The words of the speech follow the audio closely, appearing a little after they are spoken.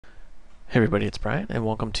Hey everybody, it's Brian, and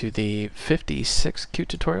welcome to the 56th Qt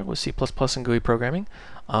tutorial with C++ and GUI programming.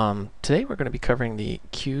 Today we're going to be covering the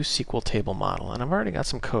QSqlTableModel, and I've already got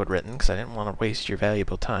some code written because I didn't want to waste your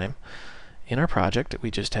valuable time. In our project, we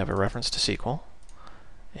just have a reference to SQL,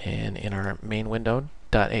 and in our main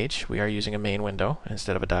window.h, we are using a main window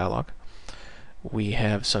instead of a dialog. We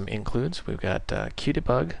have some includes. We've got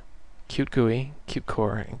QDebug, QtGUI,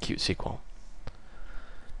 QtCore, and QtSQL.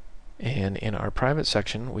 And in our private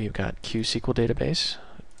section, we've got QSqlDatabase,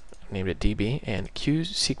 named it DB, and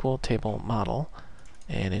QSqlTableModel,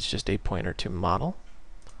 and it's just a pointer to model.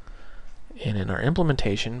 And in our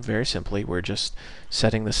implementation, very simply, we're just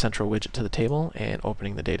setting the central widget to the table and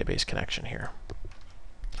opening the database connection here.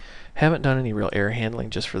 Haven't done any real error handling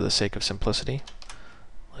just for the sake of simplicity.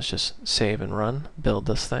 Let's just save and run, build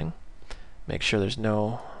this thing. Make sure there's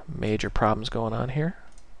no major problems going on here.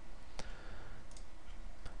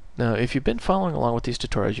 Now, if you've been following along with these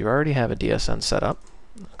tutorials, you already have a DSN set up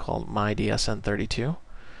called myDSN32.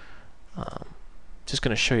 Just going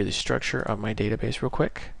to show you the structure of my database real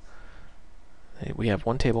quick. We have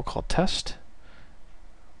one table called test.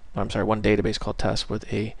 One database called test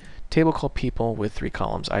with a table called people with 3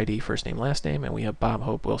 columns: ID, first name, last name, and we have Bob,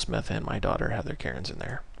 Hope, Will Smith, and my daughter Heather Cairns in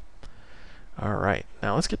there. Alright,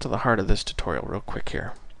 now let's get to the heart of this tutorial real quick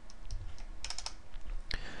here.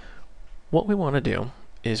 What we want to do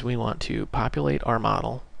is we want to populate our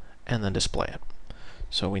model and then display it.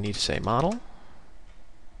 So we need to say model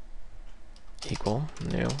equal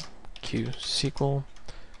new QSql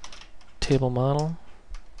table model,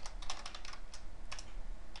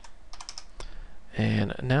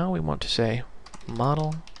 and now we want to say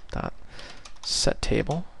model dot set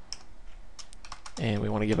table, and we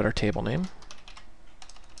want to give it our table name,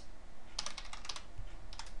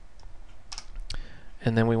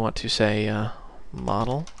 and then we want to say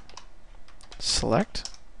model select,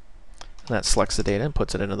 and that selects the data and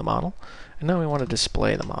puts it into the model. And now we want to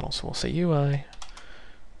display the model, so we'll say UI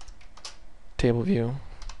table view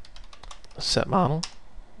set model.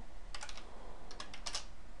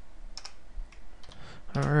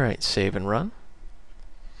 Alright, save and run.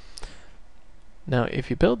 Now if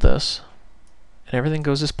you build this and everything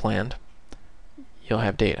goes as planned, you'll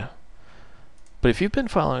have data. But if you've been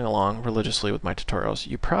following along religiously with my tutorials,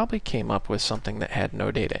 you probably came up with something that had no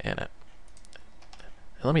data in it.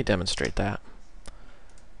 And let me demonstrate that.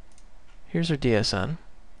 Here's our DSN.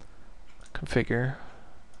 Configure.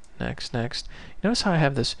 Next. Notice how I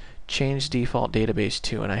have this change default database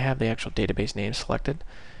to, and I have the actual database name selected.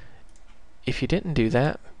 If you didn't do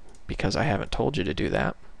that, because I haven't told you to do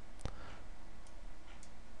that,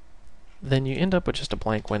 then you end up with just a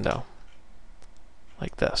blank window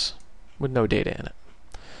like this, with no data in it.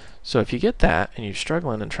 So if you get that and you're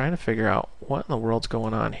struggling and trying to figure out what in the world's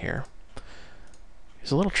going on here,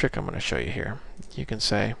 there's a little trick I'm going to show you here. You can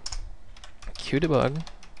say QDebug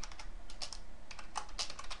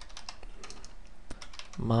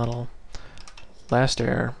model last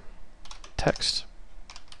error text,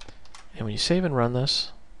 and when you save and run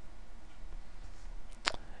this,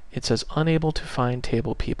 it says unable to find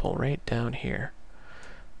table people right down here.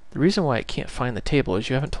 The reason why it can't find the table is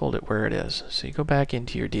you haven't told it where it is. So you go back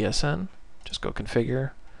into your DSN, just go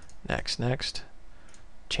configure, next,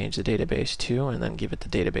 change the database to, and then give it the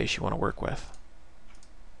database you want to work with.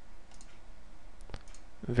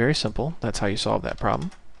 Very simple. That's how you solve that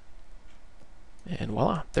problem. And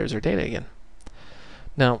voila, there's our data again.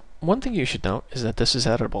 Now, one thing you should note is that this is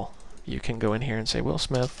editable. You can go in here and say Will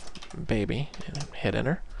Smith, baby, and hit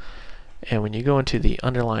enter. And when you go into the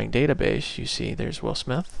underlying database, you see there's Will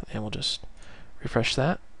Smith, and we'll just refresh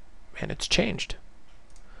that, and it's changed.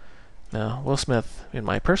 Now, Will Smith, in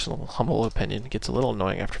my personal humble opinion, gets a little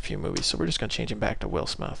annoying after a few movies, so we're just going to change him back to Will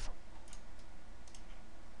Smith.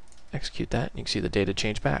 Execute that, and you can see the data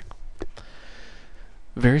change back.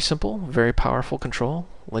 Very simple, very powerful control.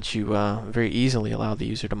 Lets you very easily allow the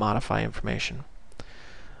user to modify information.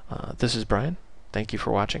 This is Brian. Thank you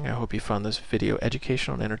for watching. I hope you found this video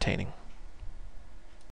educational and entertaining.